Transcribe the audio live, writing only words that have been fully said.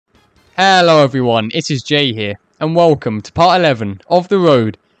Hello everyone, it is Jay here, and welcome to part 11 of the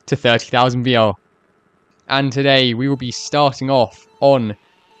road to 30,000 VR. And today we will be starting off on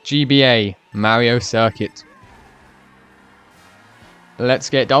GBA Mario Circuit. Let's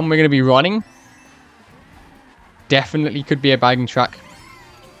get done. We're going to be running. Definitely could be a bagging track.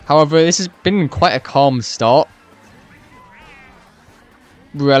 However, this has been quite a calm start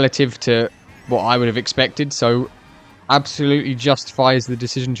relative to what I would have expected, so absolutely justifies the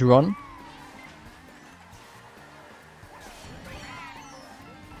decision to run.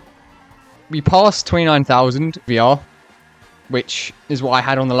 We passed 29,000 VR, which is what I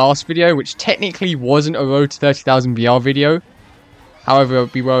had on the last video, which technically wasn't a road to 30,000 VR video. However,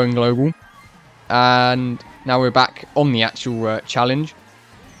 we were in global. And now we're back on the actual challenge.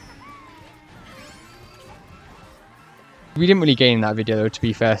 We didn't really gain that video though, to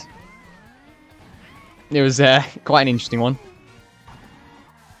be fair. It was quite an interesting one.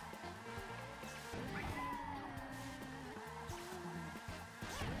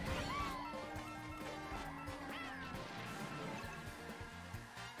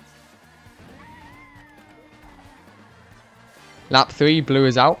 Lap 3, blue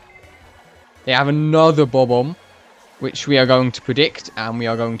is out. They have another bob-omb, which we are going to predict and we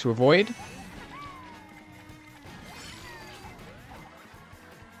are going to avoid.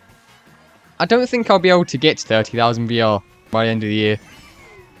 I don't think I'll be able to get to 30,000 VR by the end of the year.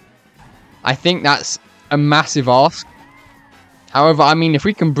 I think that's a massive ask. However, I mean, if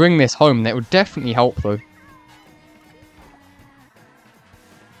we can bring this home, that would definitely help though.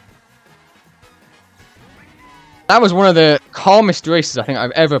 That was one of the calmest races I think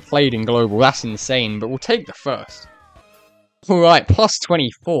I've ever played in global. That's insane, but we'll take the first. Alright, plus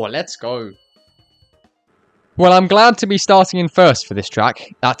 24. Let's go. Well, I'm glad to be starting in first for this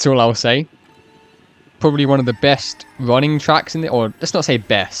track. That's all I'll say. Probably one of the best running tracks in the... Or, let's not say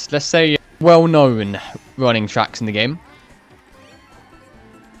best. Let's say well-known running tracks in the game.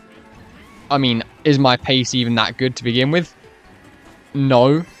 I mean, is my pace even that good to begin with?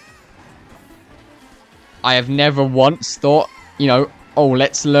 No. I have never once thought, you know, oh,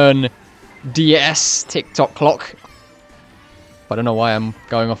 let's learn DS TikTok clock. I don't know why I'm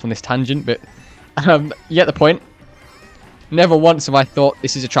going off on this tangent, but you get the point. Never once have I thought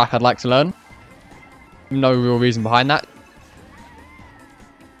this is a track I'd like to learn. No real reason behind that.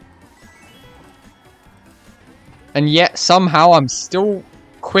 And yet, somehow, I'm still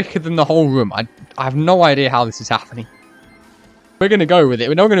quicker than the whole room. I have no idea how this is happening. We're going to go with it.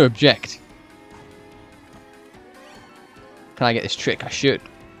 We're not going to object. Can I get this trick? I should.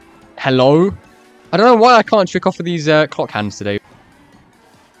 Hello? I don't know why I can't trick off of these clock hands today.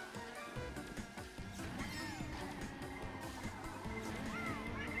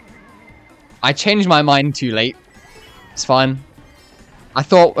 I changed my mind too late. It's fine. I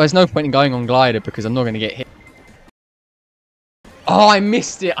thought there's no point in going on glider because I'm not going to get hit. Oh, I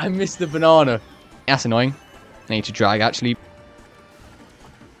missed it. I missed the banana. That's annoying. I need to drag, actually.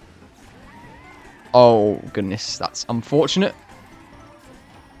 Oh, goodness. That's unfortunate.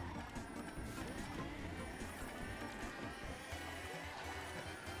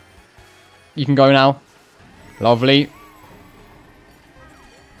 You can go now. Lovely.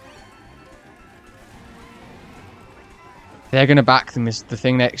 They're going to back them is the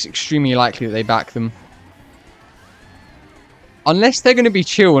thing. It's extremely likely that they back them. Unless they're going to be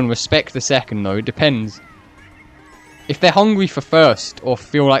chill and respect the second, though. It depends. If they're hungry for first or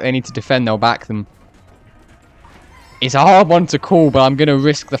feel like they need to defend, they'll back them. It's a hard one to call, but I'm going to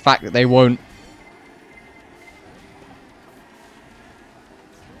risk the fact that they won't.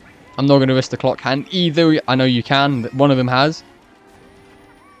 I'm not going to risk the clock hand either. I know you can. One of them has.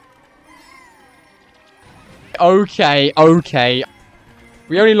 Okay, okay.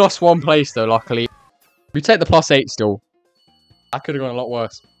 We only lost one place, though, luckily. We take the +8 still. That could have gone a lot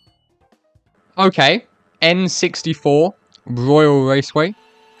worse. Okay. N64 Royal Raceway.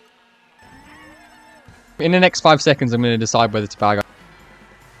 In the next 5 seconds, I'm going to decide whether to bag.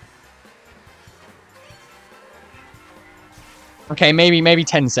 Okay, maybe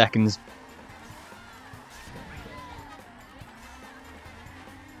 10 seconds.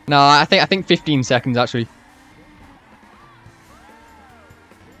 No, I think 15 seconds actually.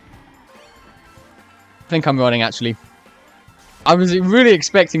 I think I'm running actually. I was really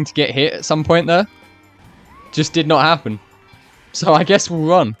expecting to get hit at some point there. Just did not happen. So I guess we'll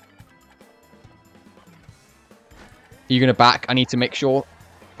run. Are you going to back? I need to make sure.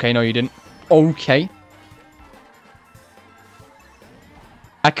 Okay, no, you didn't. Okay.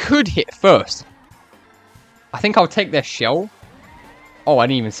 I could hit first. I think I'll take their shell. Oh, I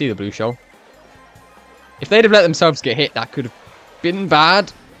didn't even see the blue shell. If they'd have let themselves get hit, that could have been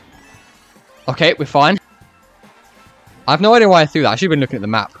bad. Okay, we're fine. I have no idea why I threw that. I should have been looking at the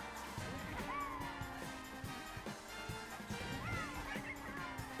map.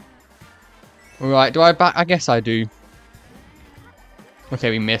 Right, do I back? I guess I do.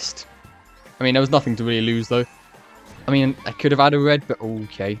 Okay, we missed. I mean, there was nothing to really lose, though. I mean, I could have had a red, but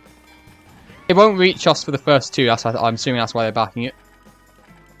okay. It won't reach us for the first two. That's why, I'm assuming that's why they're backing it.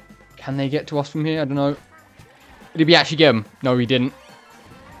 Can they get to us from here? I don't know. Did we actually get them? No, we didn't.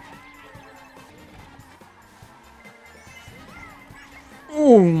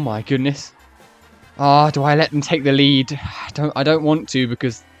 Oh my goodness. Ah, do I let them take the lead? I don't want to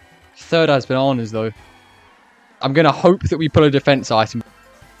because third has bananas though. I'm gonna hope that we pull a defense item.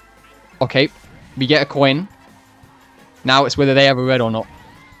 Okay, we get a coin. Now it's whether they have a red or not.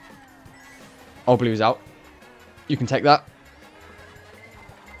 Oh, blue's out. You can take that.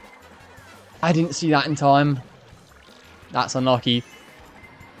 I didn't see that in time. That's unlucky.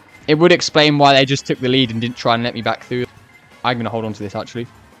 It would explain why they just took the lead and didn't try and let me back through. I'm going to hold on to this, actually.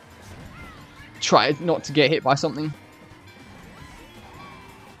 Try not to get hit by something.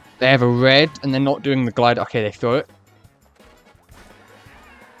 They have a red, and they're not doing the glide. Okay, they throw it.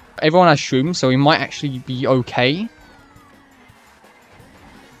 Everyone has shrooms, so we might actually be okay.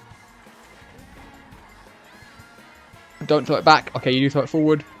 Don't throw it back. Okay, you do throw it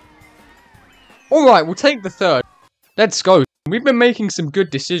forward. Alright, we'll take the third. Let's go. We've been making some good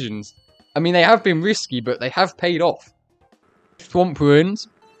decisions. I mean, they have been risky, but they have paid off. Swamp Ruins.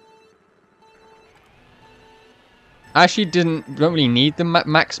 I actually don't really need the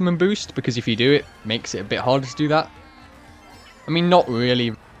maximum boost, because if you do, it makes it a bit harder to do that. I mean, not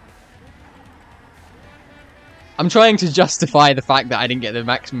really. I'm trying to justify the fact that I didn't get the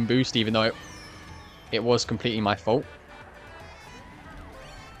maximum boost, even though it was completely my fault.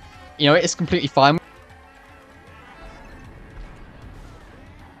 You know, it's completely fine.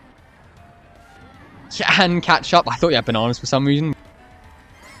 Can catch up. I thought you had bananas for some reason.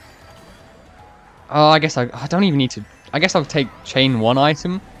 Oh, I guess I don't even need to. I guess I'll take chain one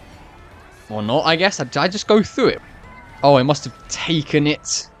item. Or not, I guess. I just go through it. Oh, I must have taken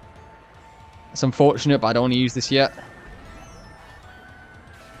it. It's unfortunate, but I don't want to use this yet.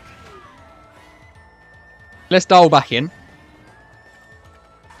 Let's dial back in.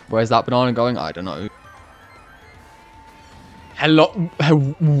 Where's that banana going? I don't know. Hello?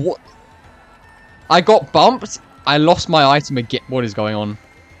 What? I got bumped. I lost my item again. What is going on?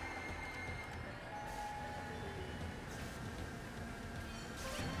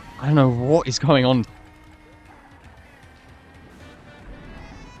 I don't know what is going on.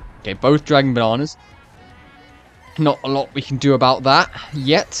 Okay, both dragon bananas. Not a lot we can do about that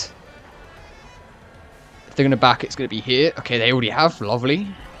yet. If they're going to back, it's going to be here. Okay, they already have. Lovely.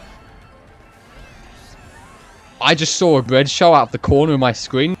 I just saw a red show out of the corner of my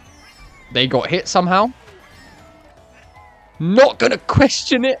screen. They got hit somehow. Not going to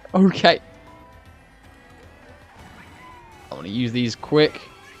question it. Okay. I want to use these quick.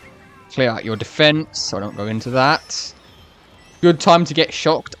 Clear out your defense, so I don't go into that. Good time to get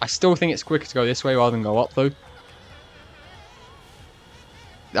shocked. I still think it's quicker to go this way rather than go up, though.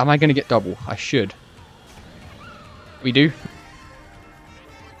 Am I going to get double? I should. We do.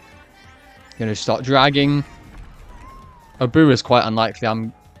 Going to start dragging. Abu is quite unlikely,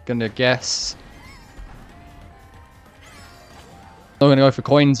 I'm going to guess. Not going to go for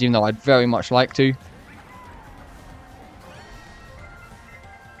coins, even though I'd very much like to.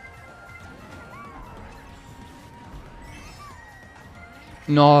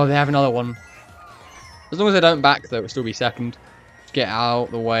 No, they have another one. As long as they don't back, though, it'll still be second. Get out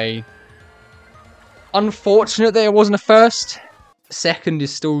the way. Unfortunate that it wasn't a first. Second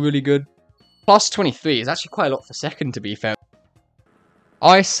is still really good. Plus 23 is actually quite a lot for second, to be fair.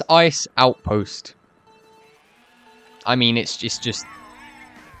 Ice Outpost. I mean, it's just...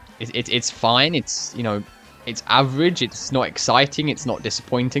 It's fine. It's, you know, it's average. It's not exciting. It's not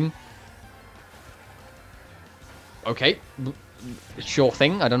disappointing. Okay. Sure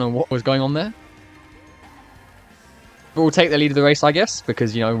thing. I don't know what was going on there. But we'll take the lead of the race, I guess,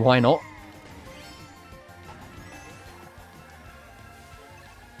 because, you know, why not?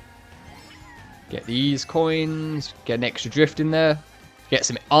 Get these coins. Get an extra drift in there. Get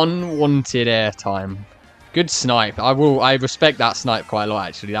some unwanted airtime. Good snipe. I respect that snipe quite a lot,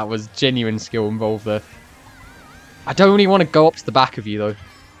 actually. That was genuine skill involved there. I don't really want to go up to the back of you, though.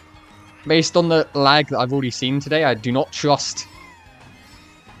 Based on the lag that I've already seen today, I do not trust...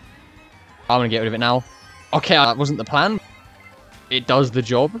 I'm going to get rid of it now. Okay, that wasn't the plan. It does the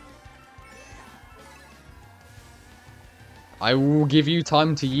job. I will give you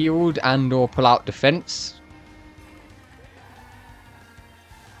time to yield and or pull out defense.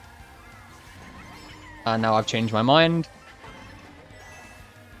 And now I've changed my mind.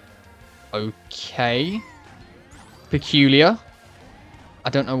 Okay. Peculiar. I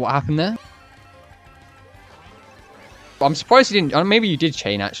don't know what happened there. But I'm surprised you didn't... maybe you did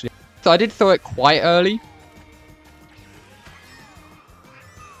chain, actually. So I did throw it quite early.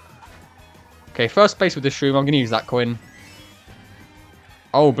 Okay, first place with the shroom. I'm going to use that coin.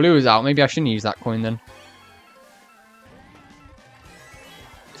 Oh, blue is out. Maybe I shouldn't use that coin then.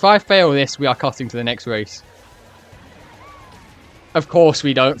 If I fail this, we are cutting to the next race. Of course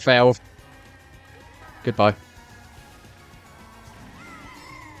we don't fail. Goodbye.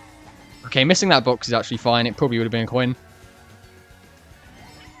 Okay, missing that box is actually fine. It probably would have been a coin.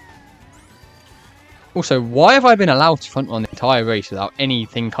 Also, why have I been allowed to front run the entire race without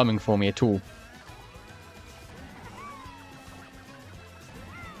anything coming for me at all?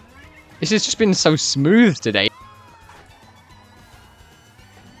 This has just been so smooth today.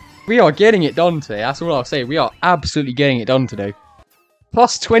 We are getting it done today. That's all I'll say. We are absolutely getting it done today.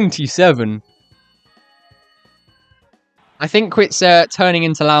 Plus 27. I think it's turning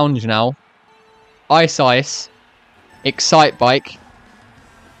into lounge now. Ice. Excite Bike.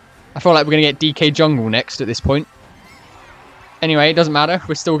 I feel like we're going to get DK Jungle next at this point. Anyway, it doesn't matter.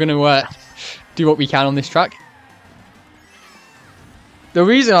 We're still going to do what we can on this track. The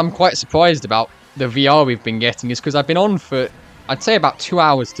reason I'm quite surprised about the VR we've been getting is because I've been on for, I'd say, about 2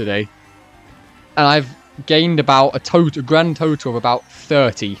 hours today. And I've gained about a grand total of about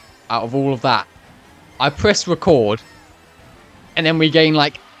 30 out of all of that. I press record, and then we gain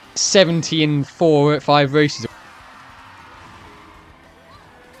like 70 in 4 or 5 races.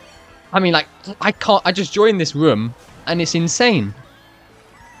 I mean, like, I just joined this room, and it's insane.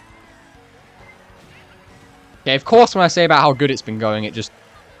 Okay, of course, when I say about how good it's been going, it just...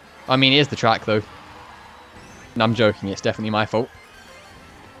 I mean, it is the track, though. And I'm joking, it's definitely my fault.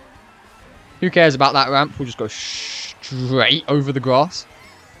 Who cares about that ramp? We'll just go straight over the grass.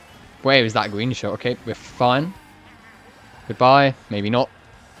 Where is that green shot? Okay, we're fine. Goodbye. Maybe not.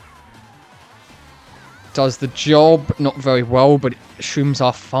 Does the job. Not very well, but shrooms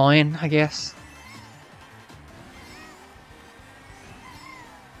are fine, I guess.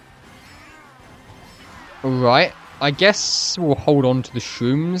 Right. I guess we'll hold on to the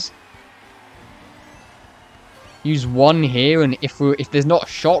shrooms. Use one here, and if there's not a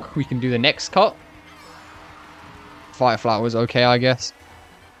shock, we can do the next cut. Fire flowers, okay, I guess.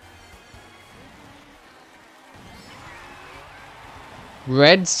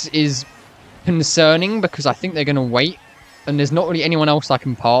 Reds is concerning because I think they're going to wait, and there's not really anyone else I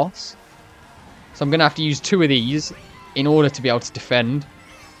can pass. So I'm going to have to use 2 of these in order to be able to defend.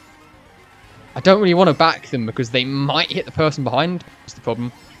 I don't really want to back them because they might hit the person behind. That's the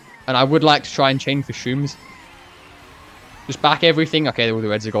problem. And I would like to try and chain for shrooms. Just back everything. Okay, all the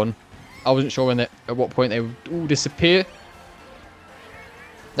reds are gone. I wasn't sure at what point they would all disappear.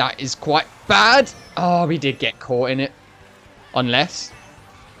 That is quite bad. Oh, we did get caught in it. Unless.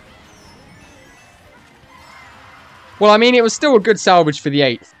 Well, I mean, it was still a good salvage for the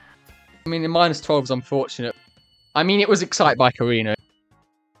 8th. I mean, the minus 12 is unfortunate. I mean, it was Excite Bike Arena.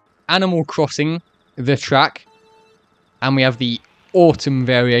 Animal Crossing, the track. And we have the autumn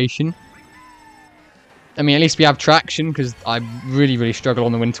variation. I mean, at least we have traction, because I really, really struggle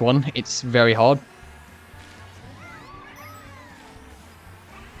on the winter one. It's very hard.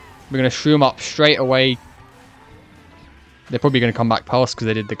 We're going to shroom up straight away. They're probably going to come back past because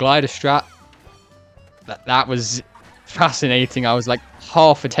they did the glider strat. That was fascinating. I was like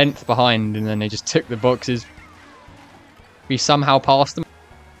half a tenth behind, and then they just took the boxes. We somehow passed them.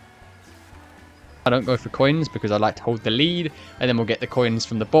 I don't go for coins because I like to hold the lead, and then we'll get the coins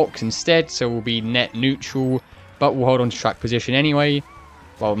from the box instead, so we'll be net neutral, but we'll hold on to track position anyway.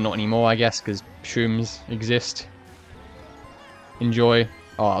 Well, not anymore, I guess, because shrooms exist. Enjoy.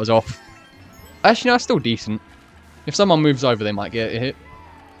 Oh, I was off. Actually, no, it's still decent. If someone moves over, they might get a hit.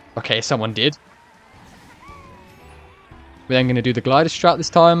 Okay, someone did. We're then going to do the glider strat this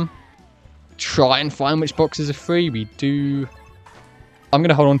time. Try and find which boxes are free. We do. I'm going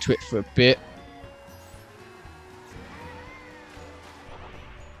to hold on to it for a bit.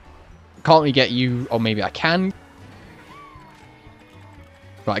 Can't really get you, or maybe I can.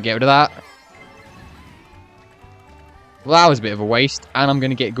 Right, get rid of that. Well, that was a bit of a waste, and I'm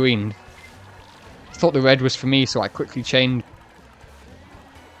going to get greened. I thought the red was for me, so I quickly chained.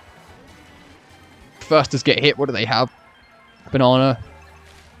 Firsters get hit, what do they have? Banana.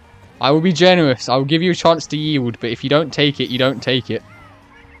 I will be generous, I will give you a chance to yield, but if you don't take it, you don't take it.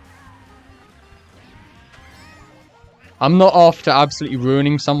 I'm not after absolutely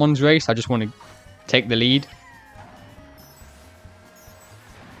ruining someone's race. I just want to take the lead.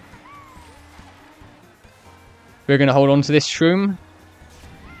 We're going to hold on to this shroom.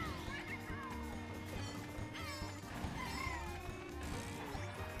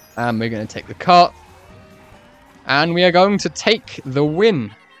 And we're going to take the cart. And we are going to take the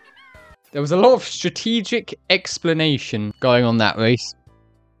win. There was a lot of strategic explanation going on that race.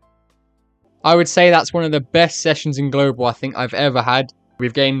 I would say that's one of the best sessions in Global I think I've ever had.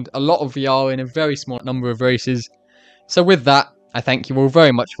 We've gained a lot of VR in a very small number of races. So with that, I thank you all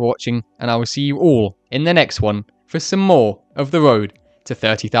very much for watching, and I will see you all in the next one for some more of the road to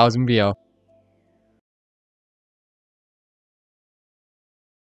 30,000 VR.